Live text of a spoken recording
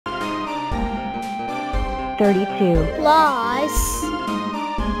32 plus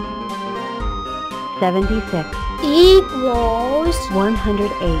 76 equals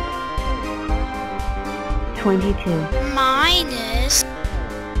 108 22 minus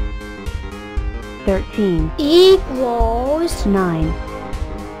 13 equals 9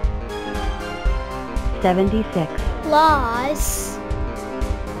 76 plus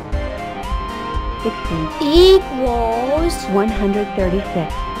 60 equals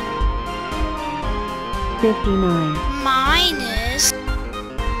 136 59 minus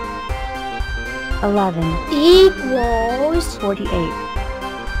 11 equals 48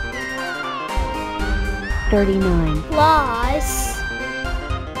 39 plus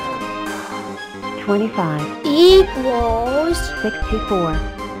 25 equals 64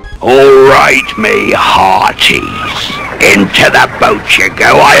 All right, me hearties. Into the boat you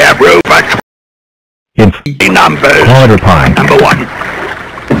go. I have room for numbers. Quarter pie. Number 1, 2,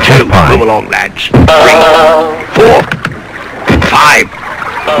 pie. move along, lads. 3, 4, 5,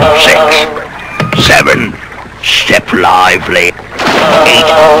 6, 7, step lively. 8,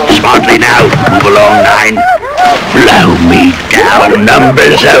 smartly now, move along, 9. Blow me down,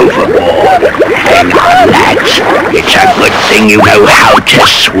 numbers overboard. Hang on, lads. It's a good thing you know how to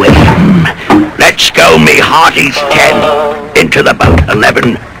swim. Let's go, me hearties. 10, into the boat.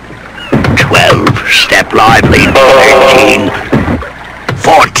 11, 12, step lively. 13,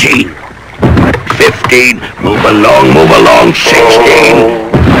 14, 15, move along.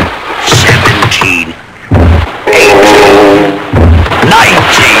 16, 17, 18,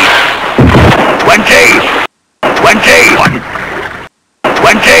 19, 20, 21,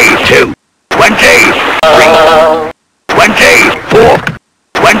 22, 23, 24,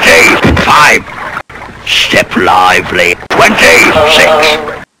 25, step lively.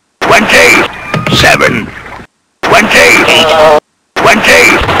 26, 27, 28,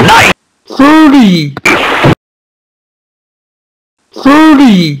 29, 30.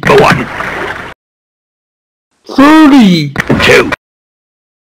 30. 1, 30. 2,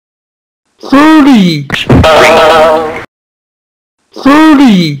 30.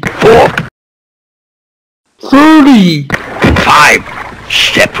 30. 4, 30. 5,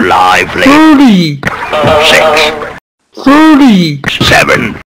 step lively. 30. 6, 30.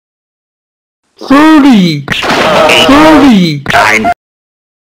 7, 30. 30. 9,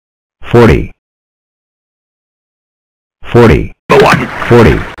 40. 40. 1,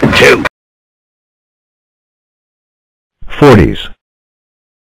 40. 2, 40s.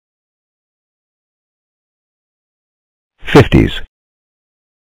 50s.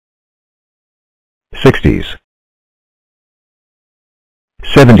 60s.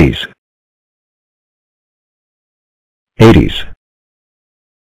 70s. 80s.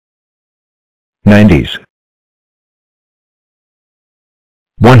 90s.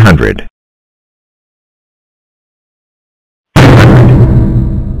 100.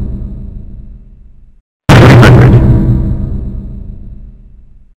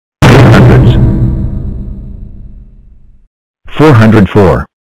 404.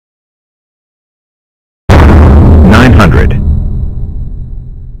 900.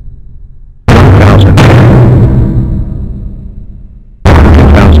 1,000.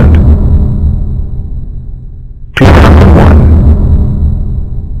 2,000. 2001.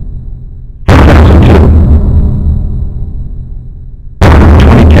 2002.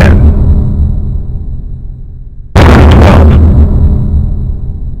 2010. 2012.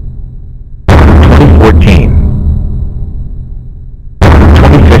 2014.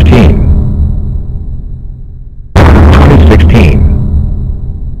 2015, 2016,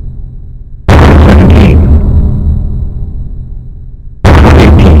 2017,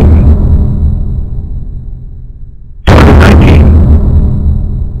 2018, 2019,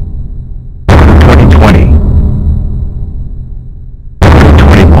 2020,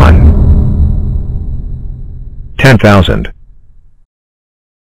 2021, 10,000,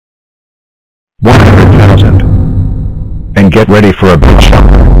 100,000. And get ready for a big shot.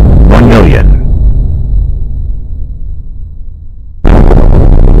 1 million.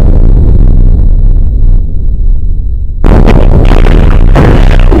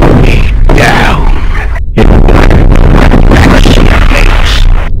 down.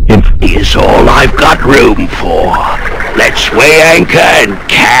 Is all I've got room for. Let's weigh anchor and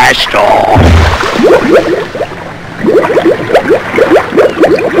cast off.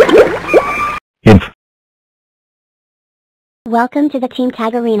 Welcome to the Team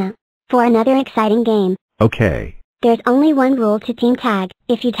Tag Arena. For another exciting game. Okay. There's only one rule to team tag: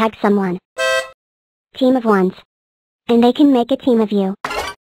 if you tag someone. Team of ones. And they can make a team of you.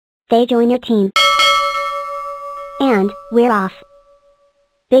 They join your team. And, we're off.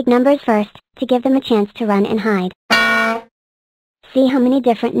 big numbers first, to give them a chance to run and hide. See how many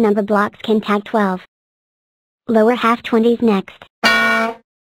different number blocks can tag 12. Lower half 20s next.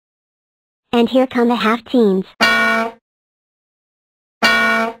 And here come the half teens.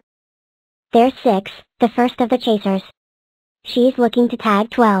 There's 6, the first of the chasers. She's looking to tag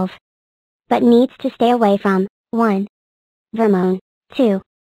 12. But needs to stay away from 1. Vermone, 2.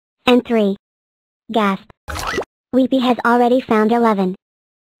 And 3. Gasp. Weepy has already found 11.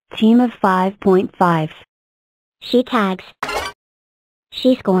 Team of 5.5. She tags.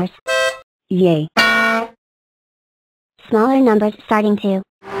 She scores. Yay. Smaller numbers starting to.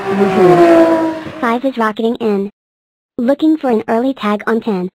 Woohoo. 5 is rocketing in. Looking for an early tag on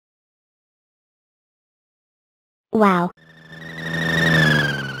 10. Wow.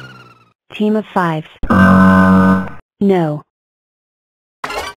 Team of 5. No.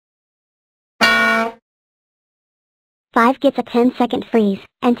 5 gets a 10-second freeze,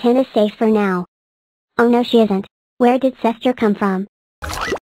 and 10 is safe for now. Oh no, she isn't. Where did Sester come from?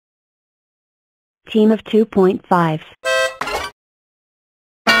 Team of 2.5.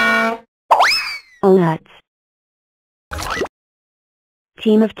 Oh nuts.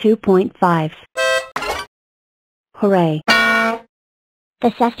 Team of 2.5. Hooray.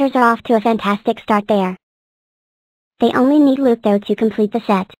 The Sesters are off to a fantastic start there. They only need Luke though to complete the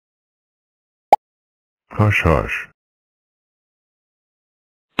set. Hush hush.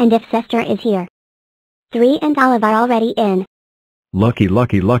 And if Sester is here. 3 and Olive are already in. Lucky,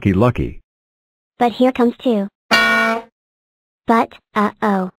 lucky, lucky, lucky. But here comes 2. But,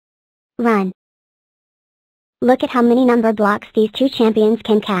 uh-oh. Run. Look at how many number blocks these 2 champions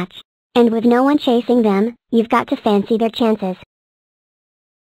can catch. And with no one chasing them, you've got to fancy their chances.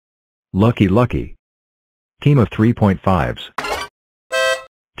 Lucky, lucky. Team of 3.5s.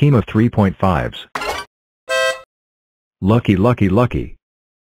 Team of 3.5s. Lucky, lucky, lucky.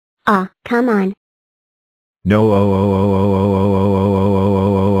 Aw, come on. No, oh, oh, oh, oh, oh, oh, oh, oh, oh, oh,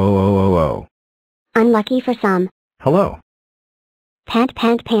 oh, oh, oh, oh, oh. Unlucky for some. Hello. Pant,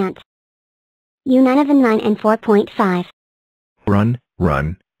 pant, pant. You none of the 9 and 4.5. Run,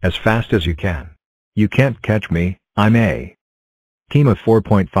 run, as fast as you can. You can't catch me, I'm a team of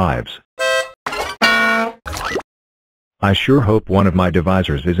 4.5s. I sure hope one of my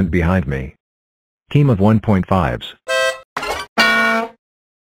devisers isn't behind me. Team of 1.5s.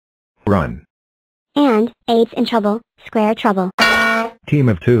 Run. And, 8's in trouble, square trouble. Team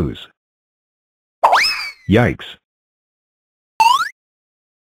of 2s. Yikes.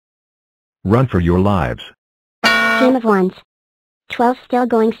 Run for your lives. Team of 1s. 12 still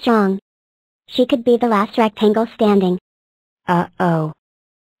going strong. She could be the last rectangle standing. Uh-oh.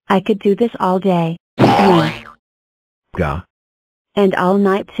 I could do this all day. Gah. And all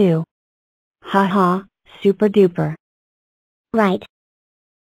night too. Haha, super duper. Right.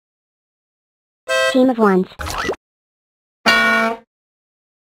 Team of 1s.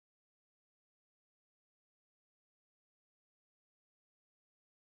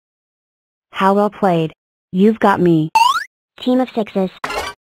 How well played. You've got me. Team of 6s.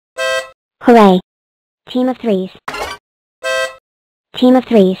 Hooray. Team of 3s. Team of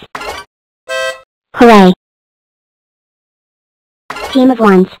 3s. Hooray. Team of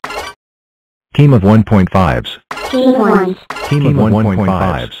 1s. Team of 1.5s. Team of 1s. Team of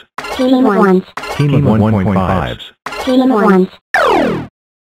 1.5s. Team of 1s. Team of 1.5s. Team of 1s.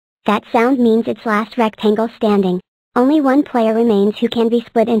 That sound means it's last rectangle standing. Only one player remains who can be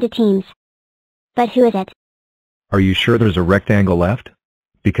split into teams. But who is it? Are you sure there's a rectangle left?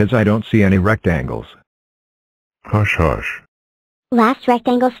 Because I don't see any rectangles. Hush hush. Last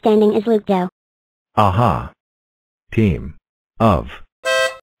rectangle standing is Luke. Aha. Team of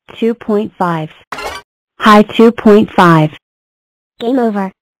 2.5. Hi 2.5. Game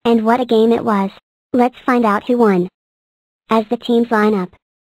over. And what a game it was. Let's find out who won. As the teams line up.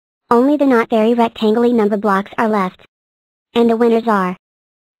 Only the not very rectangular number blocks are left. And the winners are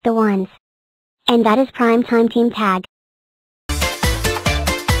the 1s. And that is prime time team tag.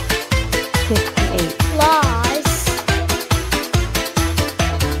 68. Plus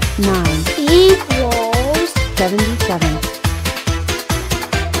 9. equals 77.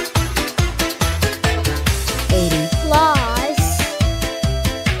 80. plus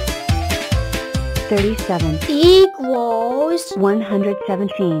 37. equals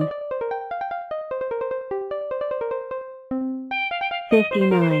 117.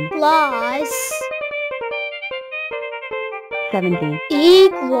 59. plus 70.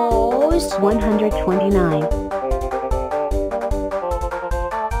 equals 129.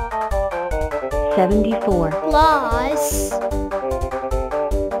 74. plus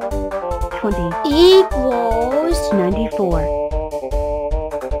 20. equals 94.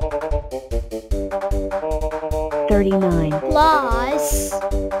 39 plus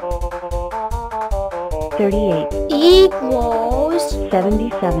 38 equals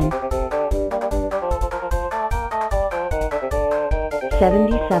 77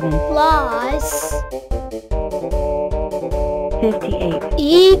 77 plus 58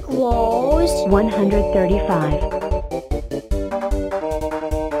 equals 135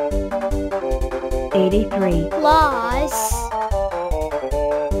 83 plus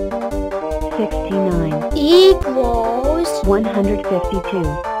 69 equals 152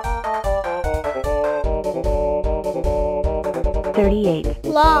 38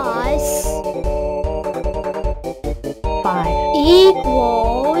 plus 5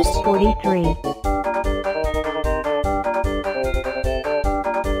 equals 43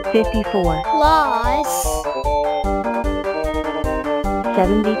 54 plus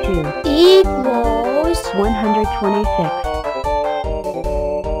 72 equals 126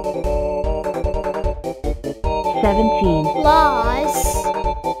 17 plus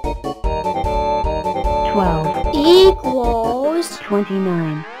 12 equals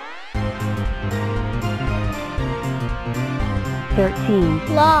 29 13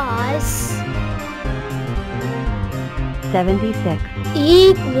 plus 76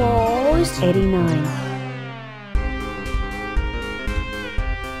 equals 89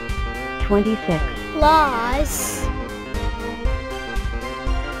 26 plus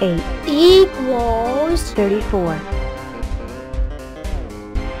 8 equals 34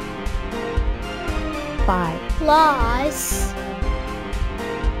 5 plus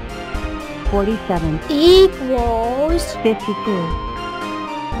 47 equals 52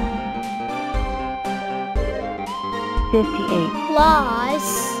 58 plus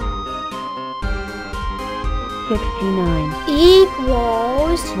 69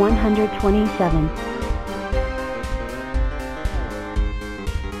 equals 127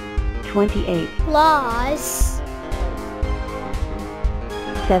 28 plus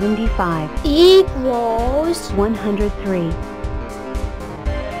 75 equals 103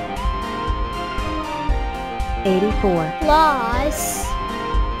 84 plus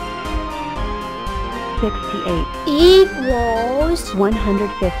 68 equals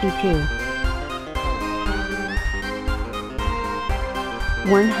 152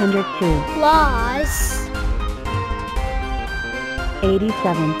 102 plus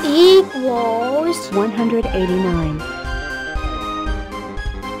 87 equals 189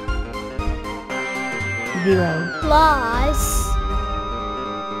 0 plus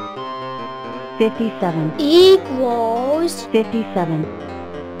 57 equals 57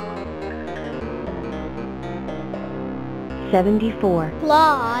 74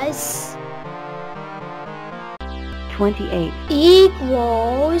 plus 28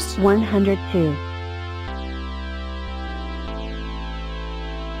 equals 102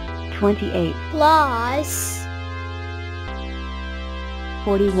 28 plus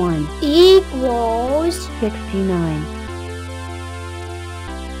 41 equals 69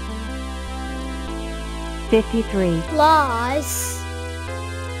 53 plus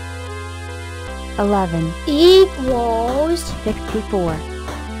 11 equals 64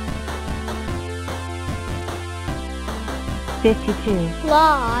 52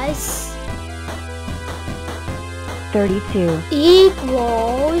 plus 32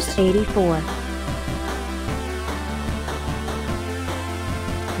 equals 84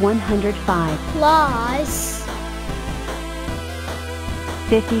 105 plus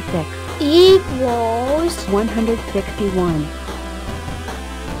 56 equals 161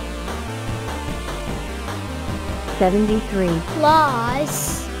 73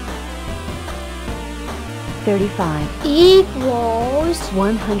 plus 35 equals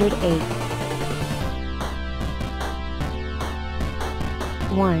 108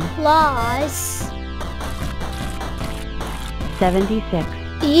 1 plus 76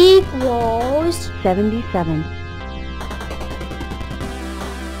 equals 77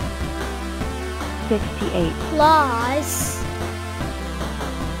 68 plus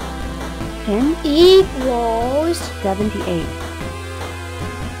 10 equals 78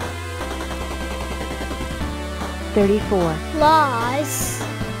 34 plus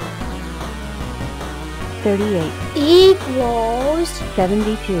 38 equals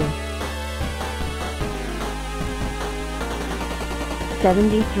 72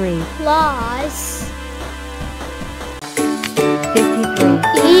 73 plus 53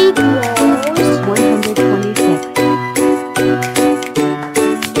 equals 126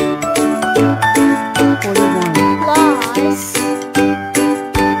 41 plus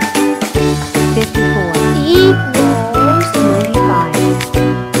 54 equals 95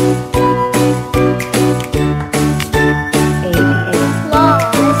 88 plus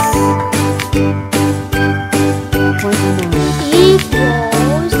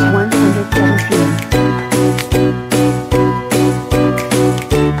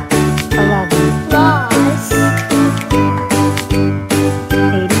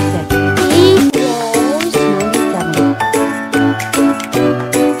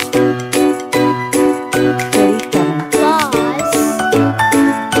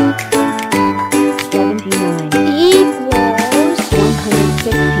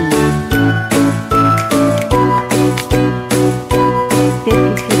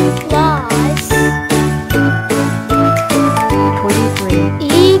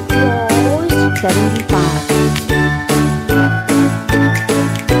 75.